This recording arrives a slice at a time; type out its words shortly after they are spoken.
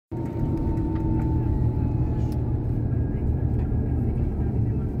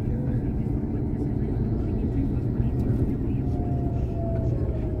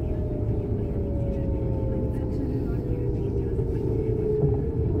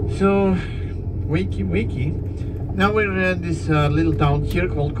So, wakey. Now we're in this little town here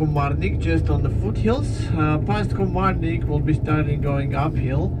called Komarnik, just on the foothills. Past Komarnik, we'll be starting going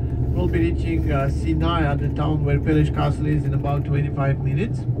uphill. We'll be reaching Sinaia, the town where Pelish Castle is, in about 25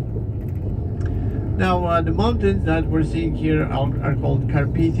 minutes. Now, the mountains that we're seeing here are called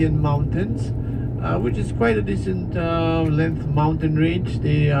Carpathian Mountains, which is quite a decent length mountain range.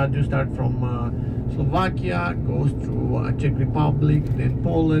 They do start from Slovakia, goes through Czech Republic, then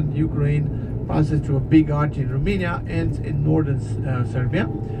Poland, Ukraine, passes through a big arch in Romania, ends in northern Serbia,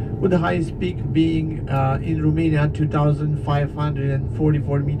 with the highest peak being in Romania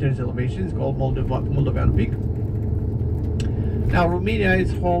 2,544 meters elevation. It's called Moldovan Peak. Now, Romania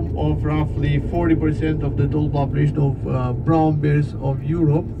is home of roughly 40% of the total population of brown bears of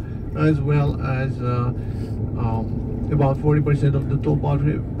Europe, as well as about 40% of the total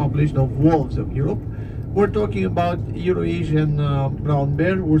population of wolves of Europe. We're talking about Eurasian brown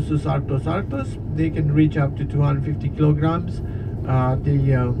bear, Ursus arctos arctos. They can reach up to 250 kilograms.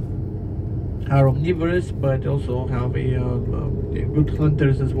 They are omnivorous, but also have good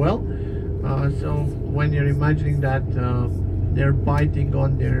hunters as well. So when you're imagining that they're biting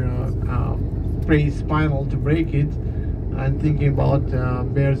on their prey spinal to break it, and thinking about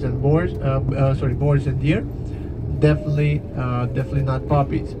boars and deer, definitely not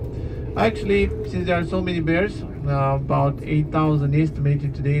puppies. Actually, since there are so many bears, about 8,000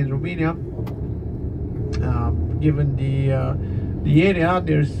 estimated today in Romania, given the area,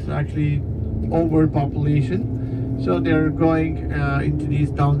 there's actually overpopulation, so they're going into these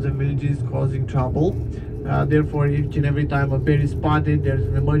towns and villages causing trouble. Therefore, each and every time a bear is spotted, there's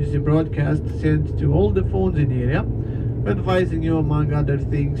an emergency broadcast sent to all the phones in the area, advising you, among other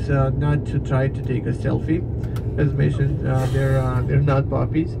things, not to try to take a selfie. As mentioned, they're not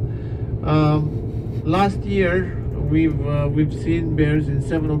puppies. Last year we've seen bears in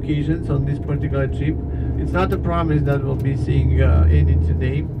 7 occasions on this particular trip. It's not a promise that we'll be seeing any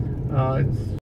today. It's